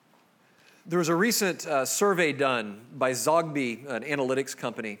There was a recent survey done by Zogby, an analytics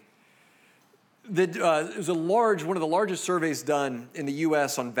company, that it was one of the largest surveys done in the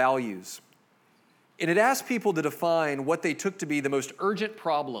U.S. on values. And it asked people to define what they took to be the most urgent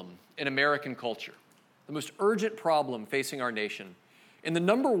problem in American culture, the most urgent problem facing our nation. And the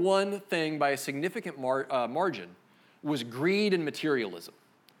number one thing by a significant margin was greed and materialism,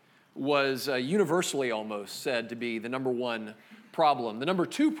 was universally almost said to be the number one problem. The number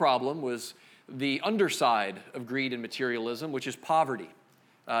two problem was the underside of greed and materialism, which is poverty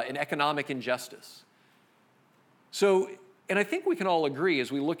and economic injustice. So, and I think we can all agree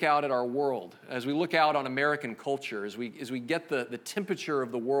as we look out at our world, as we look out on American culture, as we get the temperature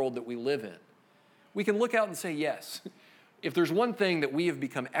of the world that we live in, we can look out and say, yes, if there's one thing that we have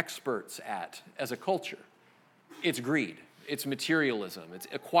become experts at as a culture, it's greed, it's materialism, it's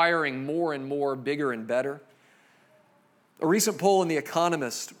acquiring more and more, bigger and better. A recent poll in The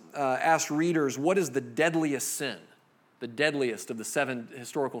Economist asked readers, what is the deadliest sin, the deadliest of the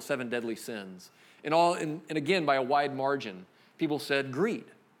historical seven deadly sins? And again, by a wide margin, people said greed.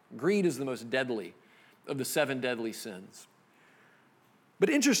 Greed is the most deadly of the seven deadly sins. But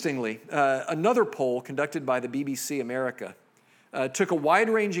interestingly, another poll conducted by the BBC America took a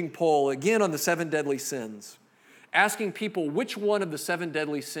wide-ranging poll, again on the seven deadly sins, asking people which one of the seven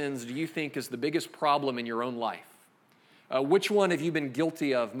deadly sins do you think is the biggest problem in your own life? Which one have you been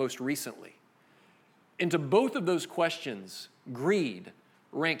guilty of most recently? And to both of those questions, greed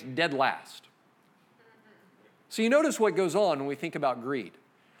ranked dead last. So you notice what goes on when we think about greed,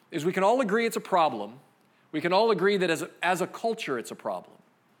 is we can all agree it's a problem. We can all agree that as a culture it's a problem.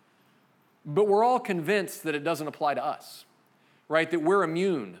 But we're all convinced that it doesn't apply to us, right? That we're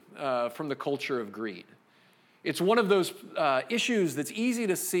immune from the culture of greed. It's one of those issues that's easy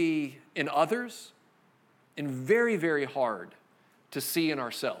to see in others and very, very hard to see in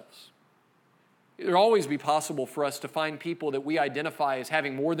ourselves. It'll always be possible for us to find people that we identify as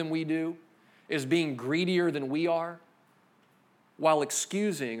having more than we do, as being greedier than we are, while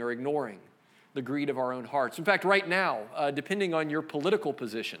excusing or ignoring the greed of our own hearts. In fact, right now, depending on your political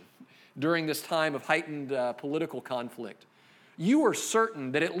position, during this time of heightened political conflict, you are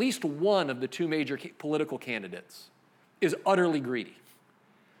certain that at least one of the two major political candidates is utterly greedy,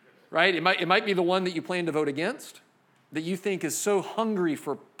 right? It might be the one that you plan to vote against, that you think is so hungry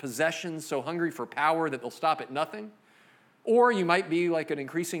for possessions, so hungry for power that they'll stop at nothing. Or you might be like an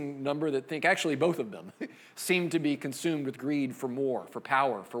increasing number that think actually both of them seem to be consumed with greed for more, for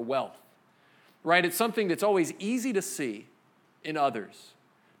power, for wealth, right? It's something that's always easy to see in others,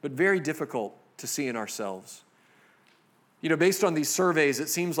 but very difficult to see in ourselves. You know, based on these surveys, it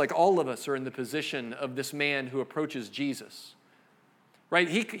seems like all of us are in the position of this man who approaches Jesus, right?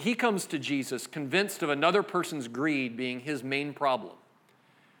 He comes to Jesus convinced of another person's greed being his main problem,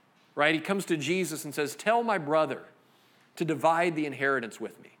 right? He comes to Jesus and says, tell my brother to divide the inheritance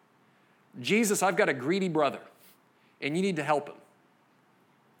with me. Jesus, I've got a greedy brother, and you need to help him.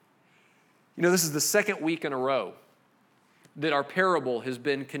 You know, this is the second week in a row that our parable has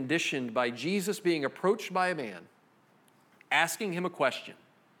been conditioned by Jesus being approached by a man, asking him a question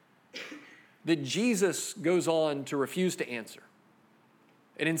that Jesus goes on to refuse to answer.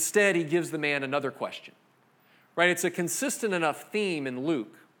 And instead, he gives the man another question, right? It's a consistent enough theme in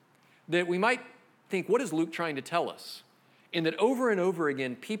Luke that we might think, what is Luke trying to tell us? In that over and over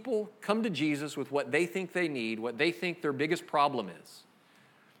again, people come to Jesus with what they think they need, what they think their biggest problem is.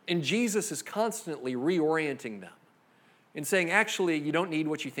 And Jesus is constantly reorienting them and saying, actually, you don't need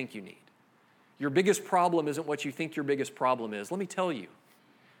what you think you need. Your biggest problem isn't what you think your biggest problem is. Let me tell you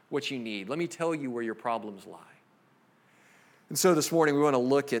what you need. Let me tell you where your problems lie. And so this morning, we want to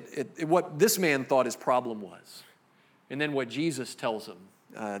look at what this man thought his problem was, and then what Jesus tells him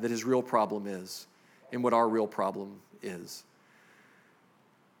that his real problem is, and what our real problem is.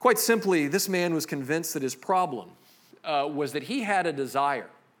 Quite simply, this man was convinced that his problem was that he had a desire,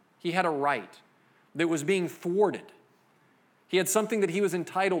 he had a right that was being thwarted. He had something that he was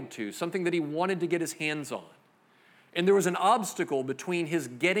entitled to, something that he wanted to get his hands on. And there was an obstacle between his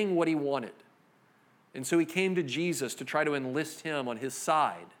getting what he wanted. And so he came to Jesus to try to enlist him on his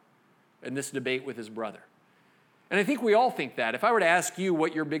side in this debate with his brother. And I think we all think that. If I were to ask you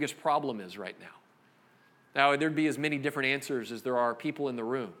what your biggest problem is right now, there'd be as many different answers as there are people in the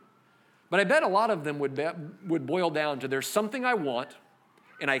room. But I bet a lot of them would boil down to there's something I want,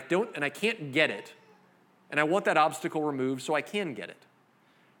 and I can't get it, and I want that obstacle removed so I can get it.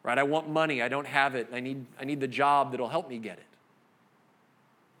 Right? I want money, I don't have it, I need the job that'll help me get it.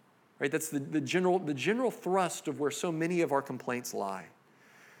 Right? That's the general thrust of where so many of our complaints lie.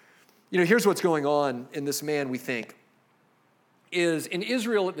 You know, here's what's going on in this man, we think, is in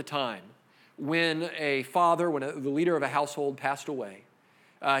Israel at the time, when a father, the leader of a household passed away,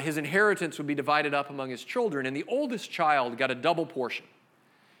 his inheritance would be divided up among his children, and the oldest child got a double portion,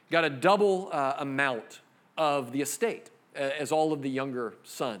 got a double amount of the estate as all of the younger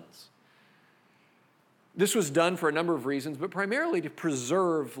sons. This was done for a number of reasons, but primarily to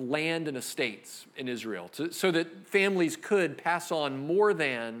preserve land and estates in Israel, so that families could pass on more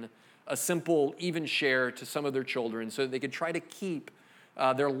than a simple even share to some of their children, so that they could try to keep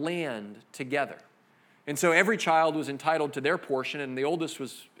their land together. And so every child was entitled to their portion, and the oldest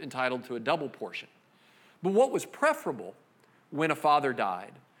was entitled to a double portion. But what was preferable when a father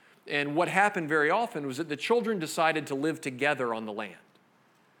died, and what happened very often, was that the children decided to live together on the land.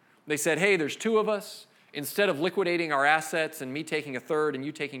 They said, hey, there's two of us. Instead of liquidating our assets and me taking a third and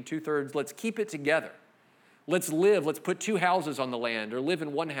you taking 2/3, let's keep it together. Let's put two houses on the land or live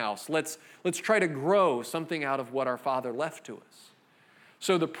in one house. Let's try to grow something out of what our father left to us.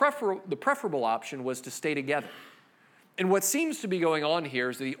 So the preferable option was to stay together. And what seems to be going on here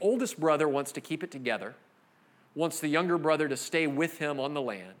is the oldest brother wants to keep it together, wants the younger brother to stay with him on the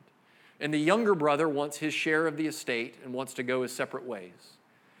land, and the younger brother wants his share of the estate and wants to go his separate ways.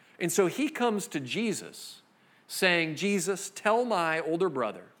 And so he comes to Jesus saying, Jesus, tell my older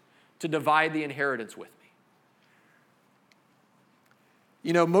brother to divide the inheritance with me.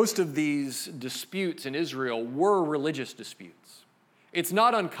 You know, most of these disputes in Israel were religious disputes. It's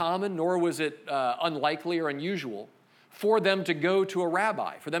not uncommon, nor was it unlikely or unusual for them to go to a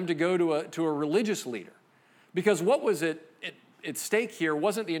rabbi, for them to go to a religious leader. Because what was at stake here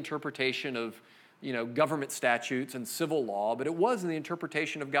wasn't the interpretation of government statutes and civil law, but it was in the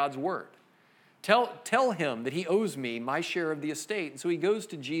interpretation of God's word. Tell him that he owes me my share of the estate. And so he goes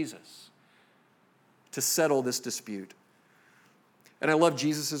to Jesus to settle this dispute. And I love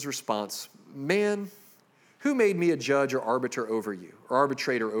Jesus' response. Man, who made me a judge or arbitrator over you?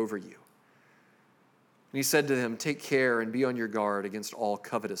 And he said to him, take care and be on your guard against all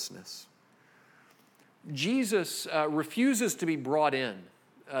covetousness. Jesus refuses to be brought in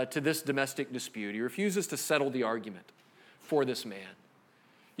to this domestic dispute. He refuses to settle the argument for this man.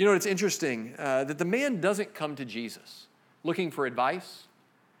 You know, it's interesting that the man doesn't come to Jesus looking for advice.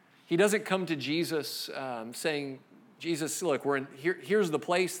 He doesn't come to Jesus saying, Jesus, look, here's the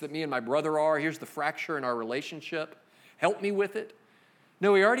place that me and my brother are. Here's the fracture in our relationship. Help me with it.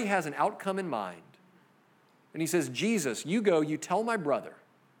 No, he already has an outcome in mind. And he says, Jesus, you go, you tell my brother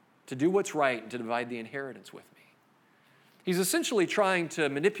to do what's right and to divide the inheritance with me. He's essentially trying to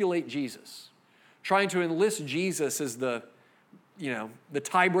manipulate Jesus, trying to enlist Jesus as the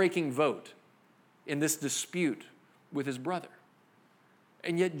tie-breaking vote in this dispute with his brother.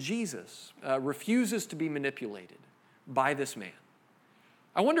 And yet Jesus refuses to be manipulated by this man.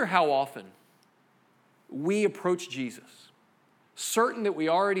 I wonder how often we approach Jesus, certain that we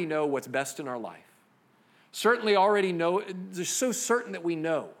already know what's best in our life, certainly already know, so certain that we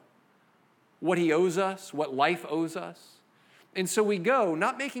know what he owes us, what life owes us. And so we go,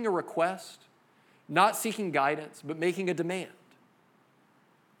 not making a request, not seeking guidance, but making a demand.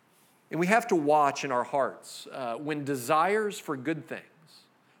 And we have to watch in our hearts when desires for good things,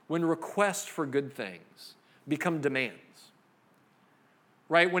 when requests for good things become demands.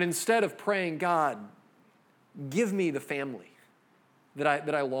 Right? When instead of praying, God, give me the family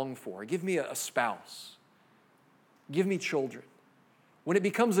that I long for, give me a spouse, give me children. When it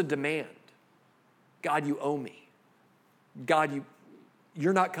becomes a demand, God, you owe me. God,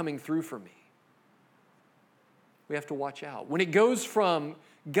 you're not coming through for me. We have to watch out. When it goes from,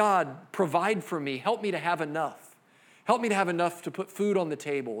 God, provide for me, help me to have enough. Help me to have enough to put food on the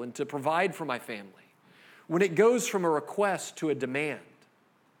table and to provide for my family. When it goes from a request to a demand,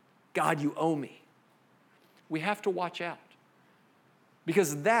 God, you owe me. We have to watch out.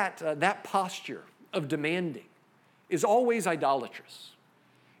 Because that posture of demanding is always idolatrous.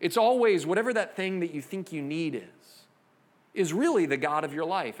 It's always whatever that thing that you think you need is really the God of your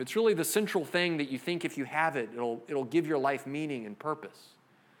life. It's really the central thing that you think if you have it, it'll give your life meaning and purpose.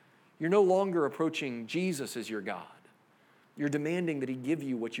 You're no longer approaching Jesus as your God. You're demanding that he give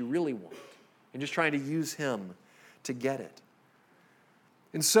you what you really want and just trying to use him to get it.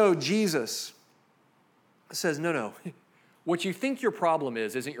 And so Jesus says, no. What you think your problem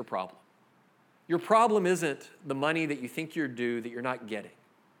isn't your problem. Your problem isn't the money that you think you're due that you're not getting.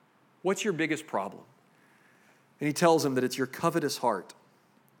 What's your biggest problem? And he tells him that it's your covetous heart.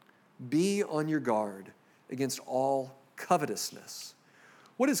 Be on your guard against all covetousness.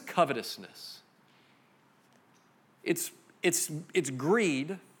 What is covetousness? It's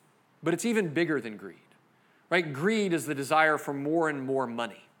greed, but it's even bigger than greed. Right? Greed is the desire for more and more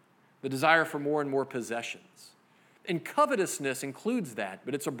money, the desire for more and more possessions. And covetousness includes that,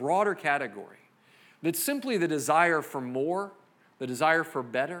 but it's a broader category. That's simply the desire for more, the desire for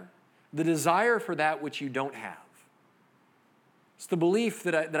better, the desire for that which you don't have. It's the belief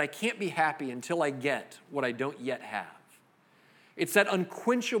that I can't be happy until I get what I don't yet have. It's that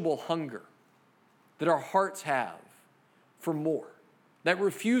unquenchable hunger that our hearts have for more, that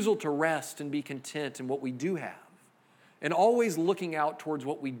refusal to rest and be content in what we do have, and always looking out towards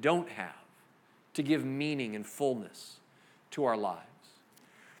what we don't have to give meaning and fullness to our lives.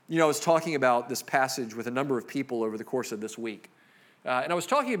 You know, I was talking about this passage with a number of people over the course of this week, and I was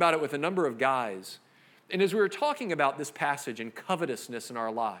talking about it with a number of guys, and as we were talking about this passage and covetousness in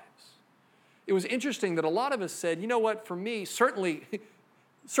our lives, it was interesting that a lot of us said, you know what, for me, certainly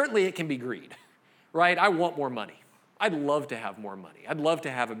it can be greed, right? I want more money. I'd love to have more money. I'd love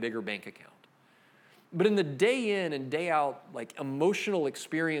to have a bigger bank account. But in the day in and day out, like emotional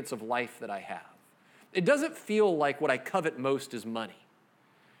experience of life that I have, it doesn't feel like what I covet most is money,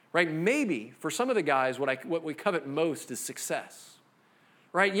 right? Maybe for some of the guys, what we covet most is success,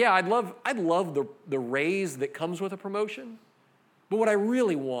 right? Yeah, I'd love the raise that comes with a promotion, but what I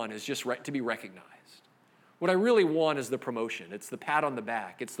really want is just to be recognized. What I really want is the promotion. It's the pat on the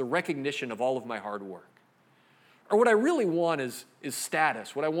back. It's the recognition of all of my hard work. Or what I really want is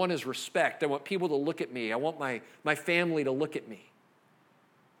status. What I want is respect. I want people to look at me. I want my family to look at me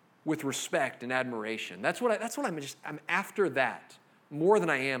with respect and admiration. That's what I'm after that more than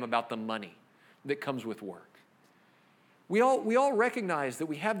I am about the money that comes with work. We all recognize that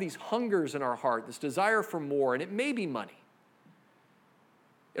we have these hungers in our heart, this desire for more, and it may be money.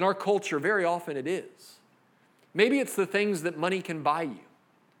 In our culture, very often it is. Maybe it's the things that money can buy you.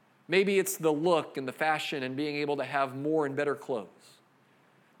 Maybe it's the look and the fashion and being able to have more and better clothes.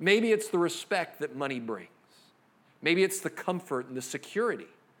 Maybe it's the respect that money brings. Maybe it's the comfort and the security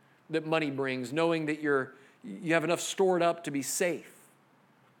that money brings, knowing that you have enough stored up to be safe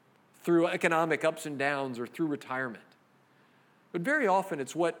through economic ups and downs or through retirement. But very often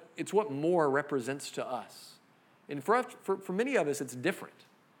it's what more represents to us. And for many of us, it's different.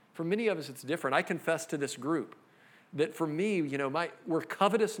 For many of us, it's different. I confess to this group that for me, where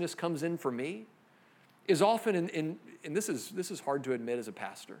covetousness comes in for me is often and this is hard to admit as a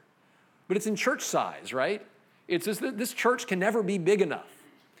pastor, but it's in church size, right? It's just that this church can never be big enough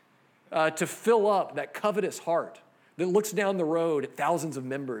to fill up that covetous heart that looks down the road at thousands of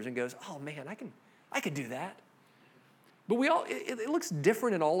members and goes, oh man, I could do that. But it looks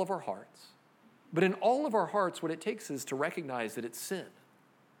different in all of our hearts. But in all of our hearts, what it takes is to recognize that it's sin.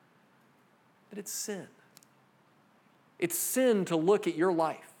 That it's sin. It's sin to look at your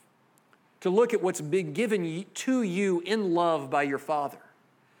life, to look at what's been given to you in love by your Father,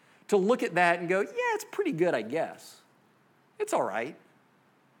 to look at that and go, yeah, it's pretty good, I guess. It's all right.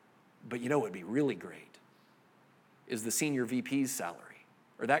 But you know what would be really great is the senior VP's salary,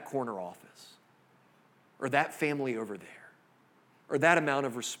 or that corner office, or that family over there, or that amount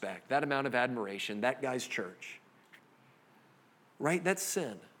of respect, that amount of admiration, that guy's church. Right? That's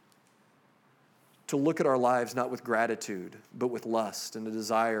sin. To look at our lives not with gratitude, but with lust and a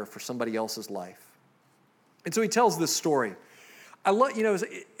desire for somebody else's life. And so he tells this story.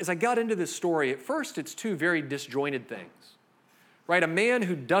 As I got into this story, at first it's two very disjointed things. Right? A man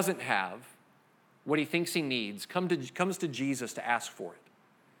who doesn't have what he thinks he needs comes to Jesus to ask for it.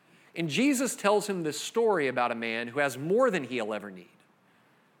 And Jesus tells him this story about a man who has more than he'll ever need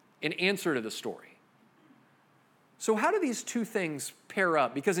in answer to the story. So how do these two things pair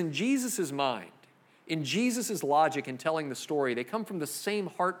up? Because in Jesus' mind, in Jesus' logic in telling the story, they come from the same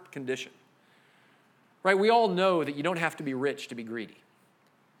heart condition. Right? We all know that you don't have to be rich to be greedy.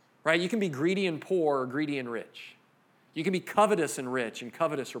 Right? You can be greedy and poor or greedy and rich. You can be covetous and rich and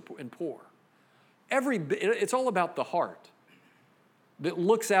covetous and poor. It's all about the heart that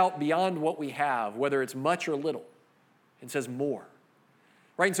looks out beyond what we have, whether it's much or little, and says more.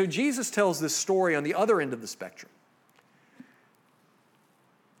 Right? And so Jesus tells this story on the other end of the spectrum.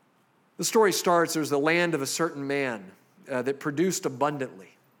 The story starts, there's the land of a certain man that produced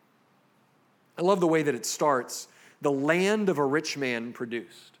abundantly. I love the way that it starts. The land of a rich man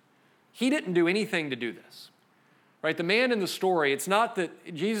produced. He didn't do anything to do this. Right? The man in the story, it's not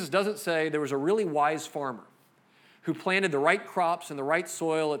that Jesus doesn't say there was a really wise farmer who planted the right crops in the right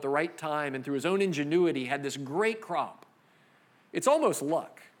soil at the right time and through his own ingenuity had this great crop. It's almost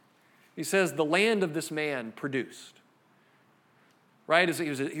luck. He says the land of this man produced. Right?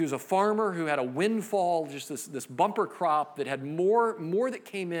 He was a farmer who had a windfall, just this bumper crop that had more that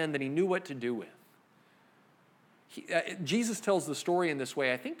came in than he knew what to do with. Jesus tells the story in this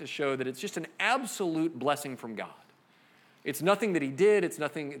way, I think, to show that it's just an absolute blessing from God. It's nothing that he did.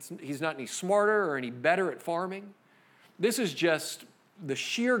 He's not any smarter or any better at farming. This is just the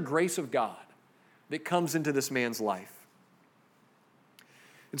sheer grace of God that comes into this man's life.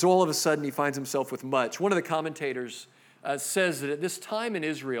 And so all of a sudden he finds himself with much. One of the commentators says that at this time in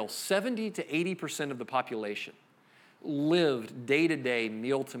Israel, 70 to 80% of the population lived day to day,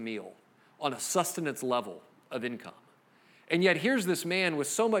 meal to meal, on a sustenance level of income. And yet here's this man with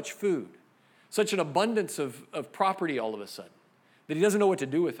so much food, such an abundance of property all of a sudden, that he doesn't know what to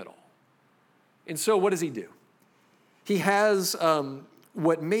do with it all. And so what does he do? He has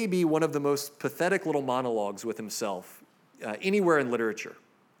what may be one of the most pathetic little monologues with himself anywhere in literature.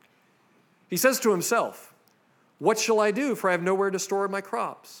 He says to himself, "What shall I do, for I have nowhere to store my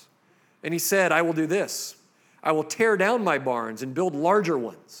crops?" And he said, "I will do this. I will tear down my barns and build larger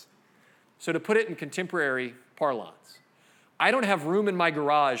ones." So to put it in contemporary parlance, I don't have room in my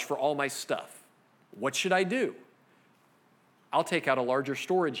garage for all my stuff. What should I do? I'll take out a larger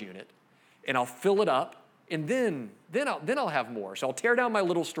storage unit and I'll fill it up, and then I'll have more. So I'll tear down my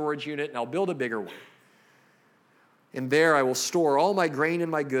little storage unit and I'll build a bigger one. And there I will store all my grain and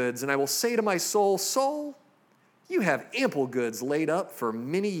my goods, and I will say to my soul, "Soul, you have ample goods laid up for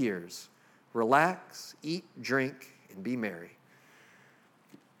many years. Relax, eat, drink, and be merry."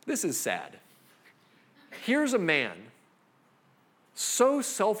 This is sad. Here's a man so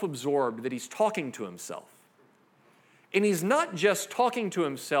self-absorbed that he's talking to himself. And he's not just talking to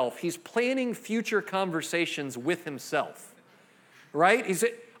himself, he's planning future conversations with himself, right?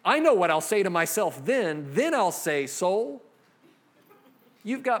 I know what I'll say to myself then I'll say, "Soul,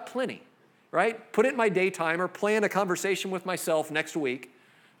 you've got plenty," right? Put it in my day timer, plan a conversation with myself next week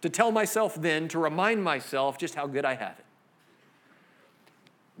to tell myself then, to remind myself just how good I have it.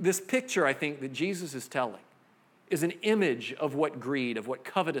 This picture, I think, that Jesus is telling is an image of what greed, of what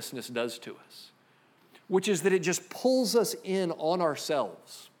covetousness does to us, which is that it just pulls us in on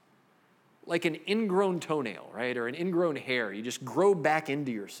ourselves like an ingrown toenail, right? Or an ingrown hair. You just grow back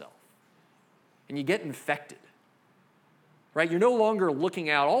into yourself and you get infected, right? You're no longer looking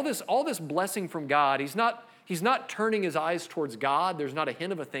out. All this blessing from God, he's not turning his eyes towards God. There's not a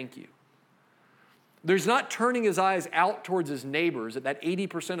hint of a thank you. There's not turning his eyes out towards his neighbors, at that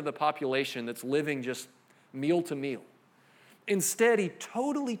 80% of the population that's living just meal to meal. Instead, he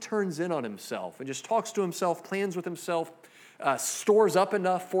totally turns in on himself and just talks to himself, plans with himself, stores up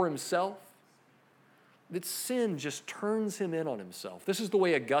enough for himself, that sin just turns him in on himself. This is the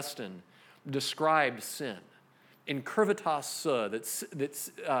way Augustine described sin. In Curvatas Su,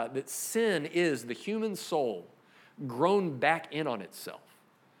 that sin is the human soul grown back in on itself,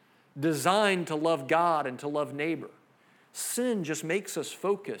 designed to love God and to love neighbor. Sin just makes us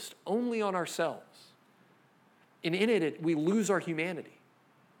focused only on ourselves. And in it, we lose our humanity.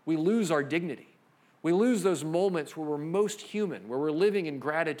 We lose our dignity. We lose those moments where we're most human, where we're living in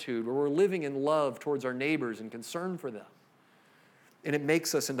gratitude, where we're living in love towards our neighbors and concern for them. And it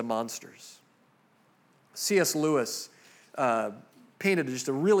makes us into monsters. C.S. Lewis painted just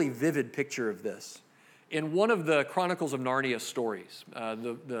a really vivid picture of this in one of the Chronicles of Narnia stories,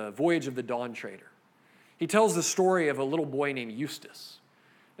 the Voyage of the Dawn Treader. He tells the story of a little boy named Eustace.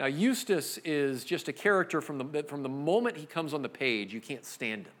 Now, Eustace is just a character from the moment he comes on the page, you can't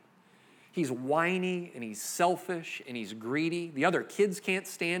stand him. He's whiny, and he's selfish, and he's greedy. The other kids can't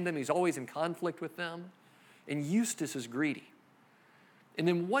stand him. He's always in conflict with them. And Eustace is greedy. And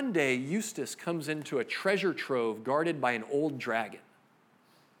then one day, Eustace comes into a treasure trove guarded by an old dragon.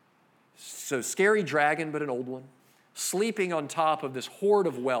 So scary dragon, but an old one, sleeping on top of this hoard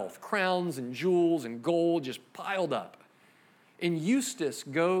of wealth, crowns and jewels and gold just piled up. And Eustace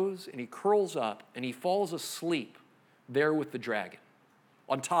goes and he curls up and he falls asleep there with the dragon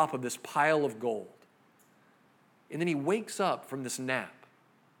on top of this pile of gold. And then he wakes up from this nap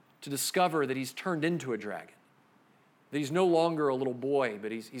to discover that he's turned into a dragon, that he's no longer a little boy,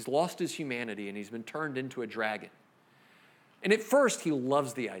 but he's lost his humanity and he's been turned into a dragon. And at first he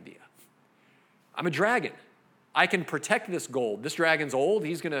loves the idea. I'm a dragon. I can protect this gold. This dragon's old.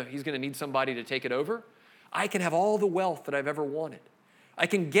 He's gonna need somebody to take it over. I can have all the wealth that I've ever wanted. I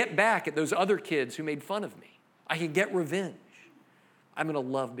can get back at those other kids who made fun of me. I can get revenge. I'm going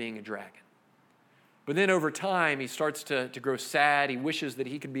to love being a dragon. But then over time, he starts to grow sad. He wishes that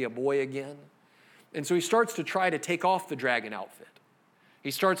he could be a boy again. And so he starts to try to take off the dragon outfit.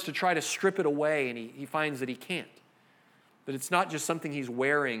 He starts to try to strip it away, and he finds that he can't. That it's not just something he's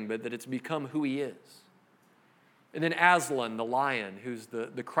wearing, but that it's become who he is. And then Aslan, the lion, who's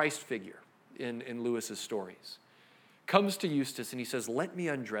the Christ figure in Lewis's stories, comes to Eustace and he says, "Let me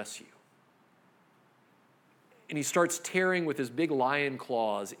undress you." And he starts tearing with his big lion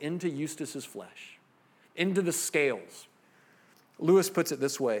claws into Eustace's flesh, into the scales. Lewis puts it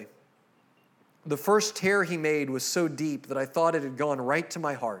this way: The first tear he made was so deep that I thought it had gone right to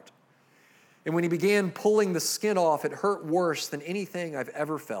my heart. And when he began pulling the skin off, it hurt worse than anything I've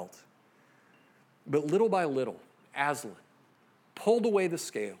ever felt. But little by little, Aslan pulled away the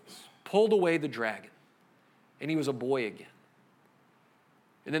scales, pulled away the dragon, and he was a boy again.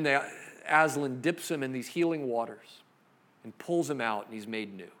 And then Aslan dips him in these healing waters and pulls him out, and he's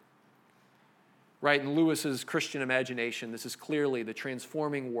made new. Right, in Lewis's Christian imagination, this is clearly the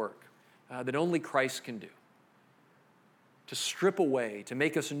transforming work that only Christ can do. To strip away, to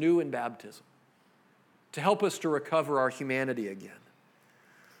make us new in baptism, to help us to recover our humanity again.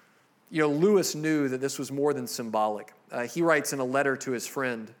 You know, Lewis knew that this was more than symbolic. He writes in a letter to his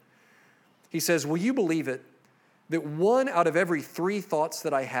friend, he says, "Will you believe it, that 1 out of every 3 thoughts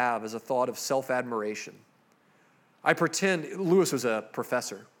that I have is a thought of self-admiration? I pretend," Lewis was a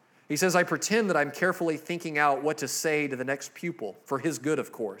professor, he says, "I pretend that I'm carefully thinking out what to say to the next pupil, for his good,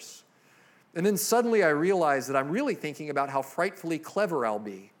 of course. And then suddenly I realize that I'm really thinking about how frightfully clever I'll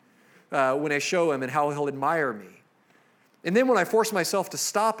be when I show him and how he'll admire me. And then when I force myself to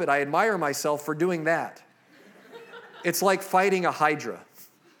stop it, I admire myself for doing that. It's like fighting a hydra."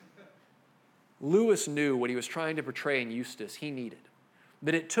 Lewis knew what he was trying to portray in Eustace he needed,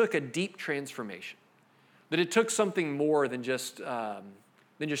 that it took a deep transformation, that it took something more than just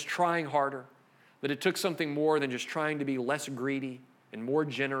trying harder, that it took something more than just trying to be less greedy and more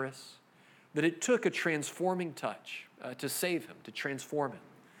generous, that it took a transforming touch to save him, to transform him.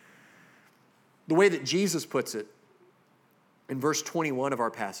 The way that Jesus puts it in verse 21 of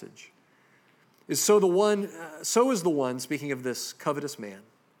our passage is, so is the one, speaking of this covetous man,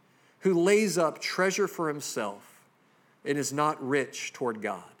 who lays up treasure for himself and is not rich toward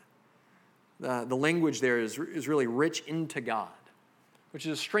God. The language there is really rich into God, which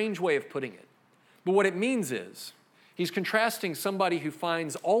is a strange way of putting it. But what it means is, he's contrasting somebody who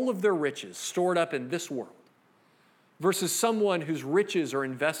finds all of their riches stored up in this world versus someone whose riches are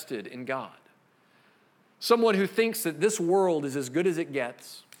invested in God. Someone who thinks that this world is as good as it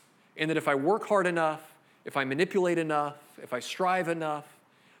gets, and that if I work hard enough, if I manipulate enough, if I strive enough,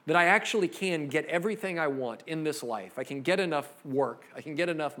 that I actually can get everything I want in this life. I can get enough work, I can get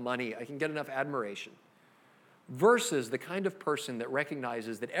enough money, I can get enough admiration. Versus the kind of person that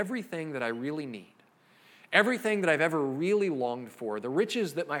recognizes that everything that I really need, everything that I've ever really longed for, the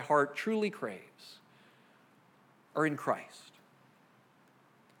riches that my heart truly craves, are in Christ.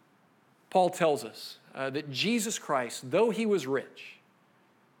 Paul tells us that Jesus Christ, though he was rich,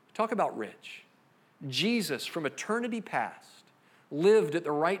 talk about rich, Jesus from eternity past lived at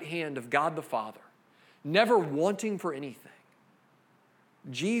the right hand of God the Father, never wanting for anything.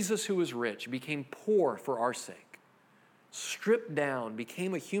 Jesus, who was rich, became poor for our sake, stripped down,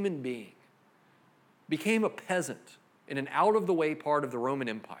 became a human being, became a peasant in an out-of-the-way part of the Roman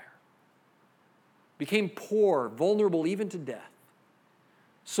Empire, became poor, vulnerable even to death,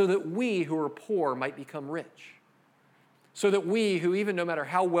 so that we who are poor might become rich, so that we who, even no matter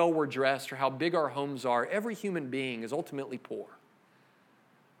how well we're dressed or how big our homes are, every human being is ultimately poor.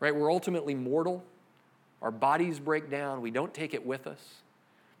 Right? We're ultimately mortal. Our bodies break down. We don't take it with us.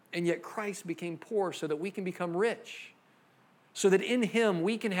 And yet Christ became poor so that we can become rich, so that in him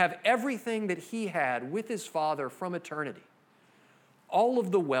we can have everything that he had with his Father from eternity. All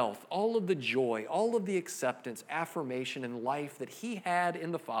of the wealth, all of the joy, all of the acceptance, affirmation, and life that he had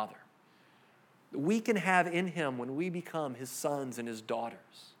in the Father, we can have in him when we become his sons and his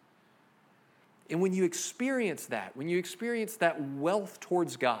daughters. And when you experience that, wealth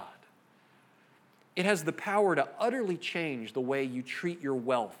towards God, it has the power to utterly change the way you treat your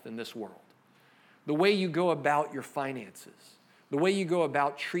wealth in this world, the way you go about your finances, the way you go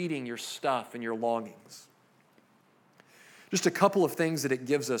about treating your stuff and your longings. Just a couple of things that it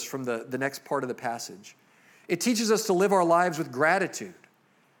gives us from the next part of the passage. It teaches us to live our lives with gratitude,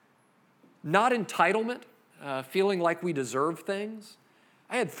 not entitlement, feeling like we deserve things.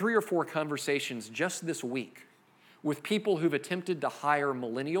 I had 3 or 4 conversations just this week with people who've attempted to hire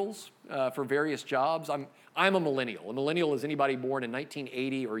millennials for various jobs. I'm a millennial. A millennial is anybody born in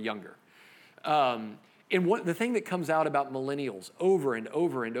 1980 or younger. And the thing that comes out about millennials over and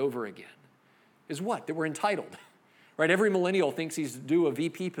over and over again is what? That we're entitled. Right? Every millennial thinks he's due a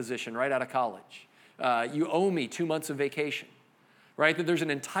VP position right out of college. You owe me 2 months of vacation. Right? That there's an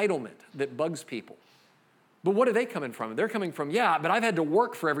entitlement that bugs people. But what are they coming from? They're coming from, yeah, but I've had to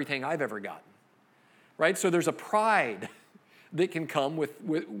work for everything I've ever gotten, right? So there's a pride that can come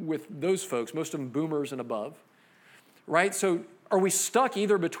with those folks, most of them boomers and above, right? So are we stuck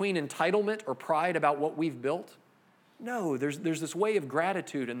either between entitlement or pride about what we've built? No, there's this way of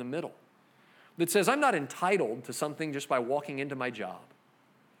gratitude in the middle that says I'm not entitled to something just by walking into my job.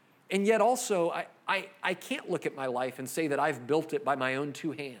 And yet also, I can't look at my life and say that I've built it by my own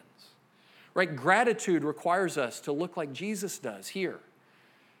two hands. Right? Gratitude requires us to look like Jesus does here,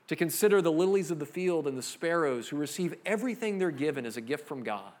 to consider the lilies of the field and the sparrows who receive everything they're given as a gift from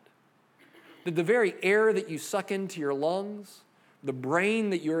God. That the very air that you suck into your lungs, the brain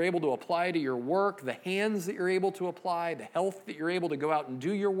that you're able to apply to your work, the hands that you're able to apply, the health that you're able to go out and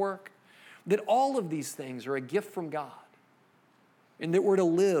do your work, that all of these things are a gift from God. And that we're to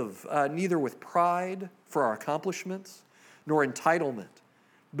live neither with pride for our accomplishments nor entitlement,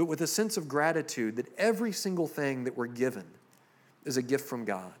 but with a sense of gratitude that every single thing that we're given is a gift from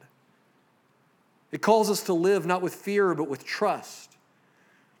God. It calls us to live not with fear, but with trust.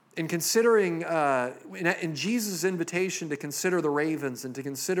 In considering, in Jesus' invitation to consider the ravens and to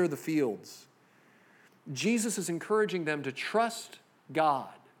consider the fields, Jesus is encouraging them to trust God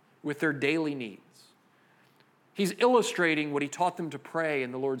with their daily needs. He's illustrating what he taught them to pray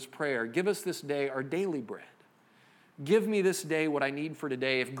in the Lord's Prayer. Give us this day our daily bread. Give me this day what I need for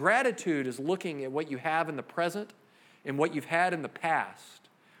today. If gratitude is looking at what you have in the present and what you've had in the past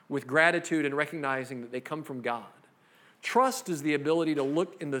with gratitude and recognizing that they come from God, trust is the ability to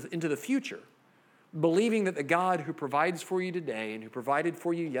look into the future, believing that the God who provides for you today and who provided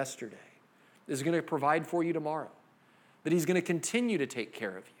for you yesterday is going to provide for you tomorrow, that he's going to continue to take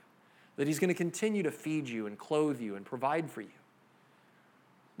care of you, that he's going to continue to feed you and clothe you and provide for you.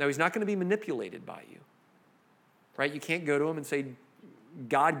 Now, he's not going to be manipulated by you, right? You can't go to him and say,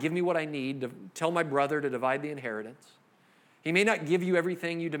 God, give me what I need to tell my brother to divide the inheritance. He may not give you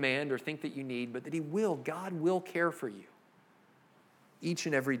everything you demand or think that you need, but that God will care for you each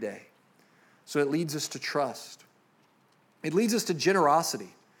and every day. So it leads us to trust. It leads us to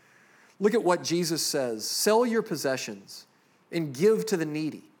generosity. Look at what Jesus says. Sell your possessions and give to the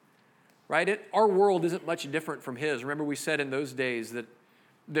needy. Right? Our world isn't much different from his. Remember we said in those days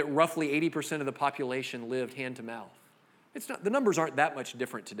that roughly 80% of the population lived hand to mouth. The numbers aren't that much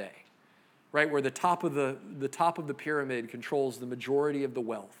different today. Right? Where the top of the pyramid controls the majority of the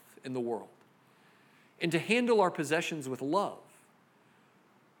wealth in the world. And to handle our possessions with love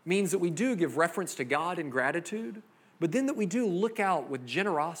means that we do give reference to God in gratitude, but then that we do look out with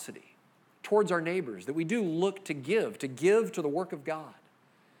generosity towards our neighbors, that we do look to give to the work of God,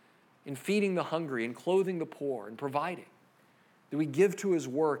 in feeding the hungry and clothing the poor and providing, that we give to his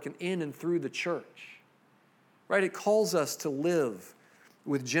work and in and through the church. Right? It calls us to live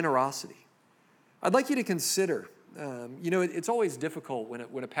with generosity. I'd like you to consider, it's always difficult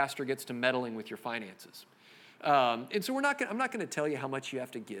when a pastor gets to meddling with your finances. And so I'm not going to tell you how much you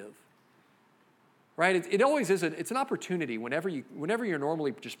have to give. Right? It always is, it's an opportunity whenever you're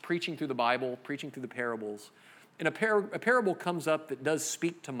normally just preaching through the Bible, preaching through the parables, and a parable comes up that does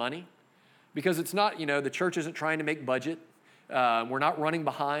speak to money, because it's not, the church isn't trying to make budget. We're not running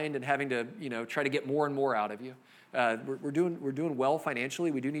behind and having to, try to get more and more out of you. We're doing well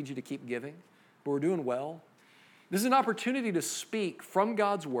financially. We do need you to keep giving, but we're doing well. This is an opportunity to speak from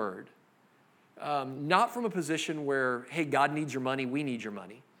God's word, not from a position where, hey, God needs your money, we need your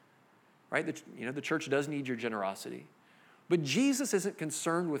money. Right? The church does need your generosity. But Jesus isn't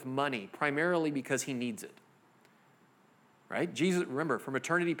concerned with money primarily because he needs it. Right? Remember, from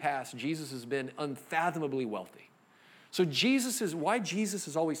eternity past, Jesus has been unfathomably wealthy. So why Jesus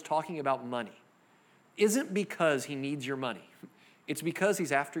is always talking about money isn't because he needs your money. It's because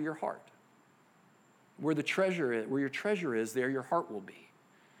he's after your heart. Where your treasure is, there your heart will be.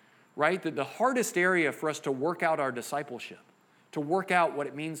 Right? That the hardest area for us to work out our discipleship, to work out what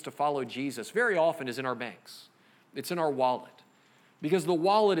it means to follow Jesus, very often is in our banks. It's in our wallet. Because the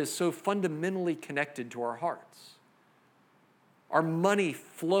wallet is so fundamentally connected to our hearts. Our money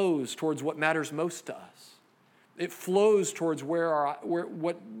flows towards what matters most to us. It flows towards what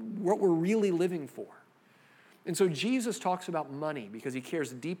we're really living for. And so Jesus talks about money because he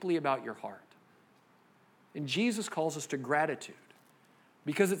cares deeply about your heart. And Jesus calls us to gratitude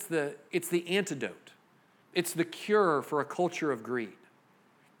because it's the antidote. It's the cure for a culture of greed,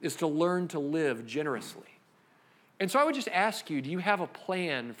 is to learn to live generously. And so I would just ask you, do you have a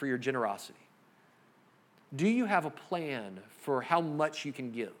plan for your generosity? Do you have a plan for how much you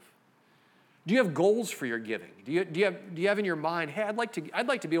can give? Do you have goals for your giving? Do you have in your mind, hey, I'd like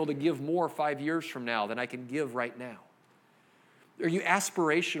to be able to give more 5 years from now than I can give right now? Are you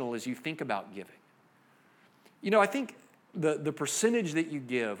aspirational as you think about giving? I think the percentage that you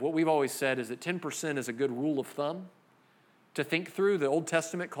give, what we've always said is that 10% is a good rule of thumb to think through. The Old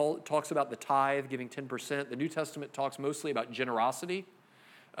Testament talks about the tithe, giving 10%. The New Testament talks mostly about generosity,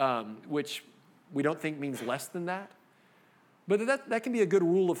 which we don't think means less than that. But that can be a good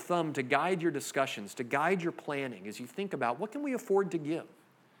rule of thumb to guide your discussions, to guide your planning as you think about what can we afford to give?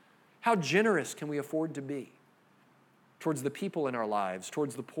 How generous can we afford to be towards the people in our lives,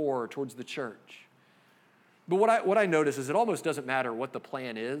 towards the poor, towards the church? But what I notice is it almost doesn't matter what the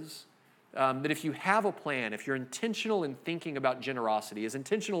plan is, that if you have a plan, if you're intentional in thinking about generosity, as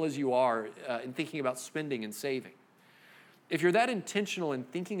intentional as you are in thinking about spending and saving, if you're that intentional in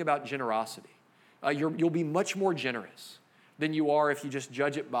thinking about generosity, you'll be much more generous than you are if you just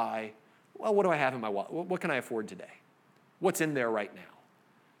judge it by, well, what do I have in my wallet? What can I afford today? What's in there right now?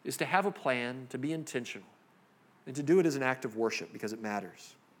 Is to have a plan, to be intentional, and to do it as an act of worship because it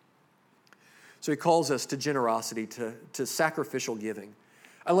matters. So he calls us to generosity, to sacrificial giving.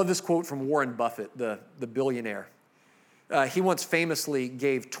 I love this quote from Warren Buffett, the billionaire. He once famously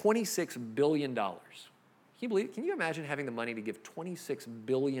gave $26 billion. Can you imagine having the money to give $26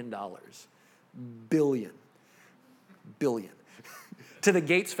 billion? Billion. To the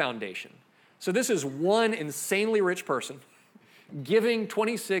Gates Foundation. So this is one insanely rich person giving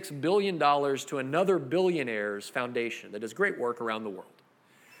 $26 billion to another billionaire's foundation that does great work around the world.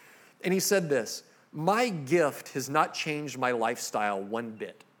 And he said this, "My gift has not changed my lifestyle one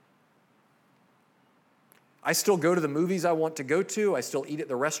bit. I still go to the movies I want to go to. I still eat at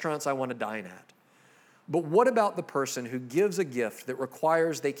the restaurants I want to dine at. But what about the person who gives a gift that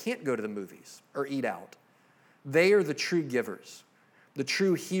requires they can't go to the movies or eat out? They are the true givers, the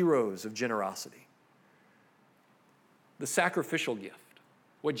true heroes of generosity." The sacrificial gift.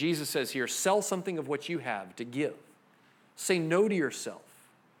 What Jesus says here, sell something of what you have to give. Say no to yourself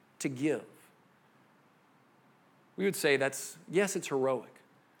to give. We would say yes, it's heroic.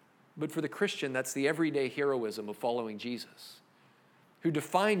 But for the Christian, that's the everyday heroism of following Jesus, who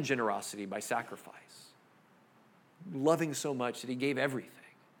defined generosity by sacrifice, loving so much that he gave everything.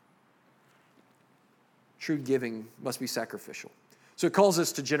 True giving must be sacrificial. So it calls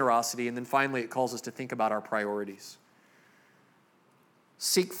us to generosity, and then finally it calls us to think about our priorities.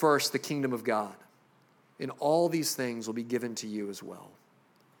 Seek first the kingdom of God, and all these things will be given to you as well.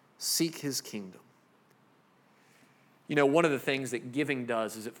 Seek his kingdom. You know, one of the things that giving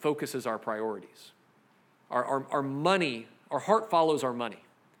does is it focuses our priorities. Our money, our heart follows our money.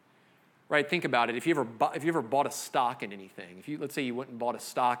 Right? Think about it. If you ever bought a stock in anything, let's say you went and bought a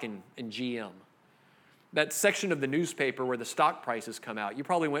stock in GM, that section of the newspaper where the stock prices come out, you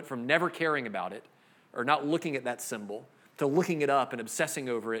probably went from never caring about it or not looking at that symbol to looking it up and obsessing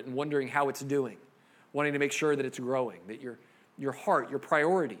over it and wondering how it's doing, wanting to make sure that it's growing, that your heart, your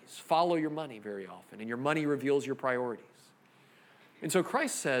priorities follow your money very often, and your money reveals your priorities. And so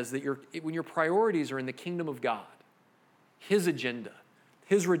Christ says that when your priorities are in the kingdom of God, his agenda,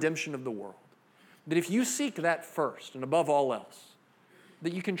 his redemption of the world, that if you seek that first and above all else,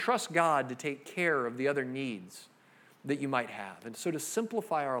 that you can trust God to take care of the other needs that you might have. And so to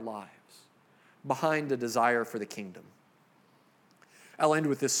simplify our lives behind a desire for the kingdom. I'll end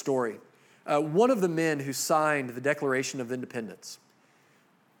with this story. One of the men who signed the Declaration of Independence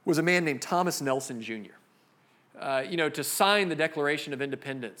was a man named Thomas Nelson Jr. To sign the Declaration of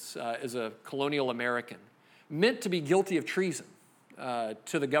Independence as a colonial American meant to be guilty of treason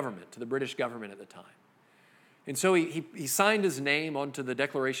to the government, to the British government at the time. And so he signed his name onto the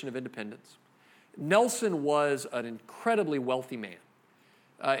Declaration of Independence. Nelson was an incredibly wealthy man.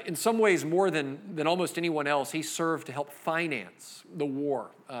 In some ways, more than almost anyone else, he served to help finance the war,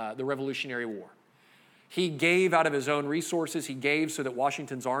 the Revolutionary War. He gave out of his own resources. He gave so that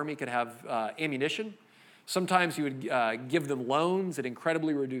Washington's army could have ammunition. Sometimes he would give them loans at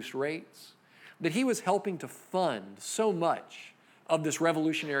incredibly reduced rates. That he was helping to fund so much of this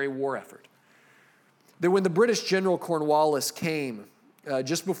Revolutionary War effort. That when the British General Cornwallis came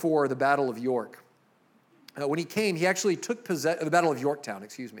just before the Battle of York, when he came, he actually took the Battle of Yorktown,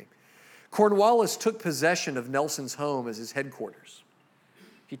 Cornwallis took possession of Nelson's home as his headquarters.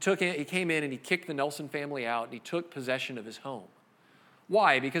 He came in and he kicked the Nelson family out and he took possession of his home.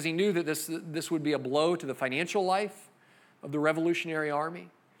 Why? Because he knew that this would be a blow to the financial life of the Revolutionary Army,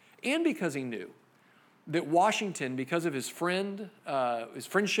 and because he knew that Washington, because of his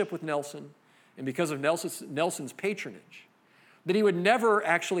friendship with Nelson, and because of Nelson's patronage, that he would never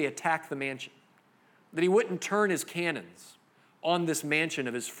actually attack the mansion, that he wouldn't turn his cannons on this mansion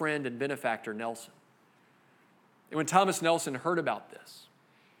of his friend and benefactor Nelson. And when Thomas Nelson heard about this,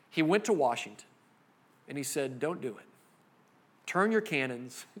 he went to Washington and he said, "Don't do it. Turn your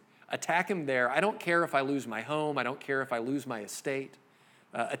cannons, attack him there. I don't care if I lose my home. I don't care if I lose my estate.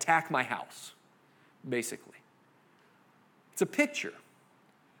 Attack my house," basically. It's a picture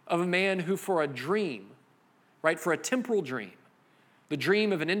of a man who for a dream, right, for a temporal dream, the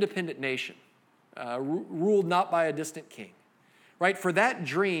dream of an independent nation, ruled not by a distant king, right? For that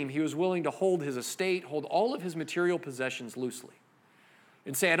dream, he was willing to hold his estate, hold all of his material possessions loosely,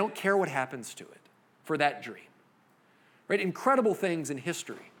 and say, I don't care what happens to it for that dream. Right? Incredible things in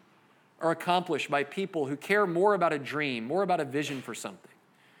history are accomplished by people who care more about a dream, more about a vision for something,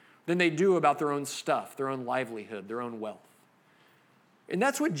 than they do about their own stuff, their own livelihood, their own wealth. And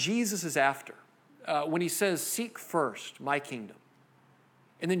that's what Jesus is after when he says, seek first my kingdom,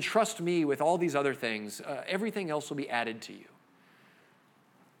 and then trust me with all these other things. Everything else will be added to you.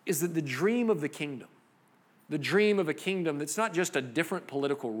 Is that the dream of the kingdom, the dream of a kingdom that's not just a different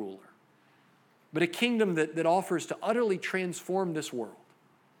political ruler, but a kingdom that offers to utterly transform this world,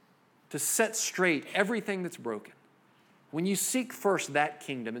 to set straight everything that's broken. When you seek first that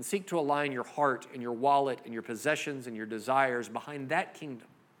kingdom and seek to align your heart and your wallet and your possessions and your desires behind that kingdom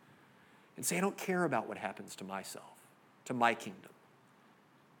and say, I don't care about what happens to myself, to my kingdom,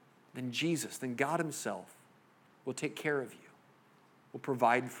 then Jesus, then God himself will take care of you, will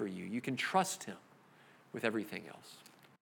provide for you. You can trust him with everything else.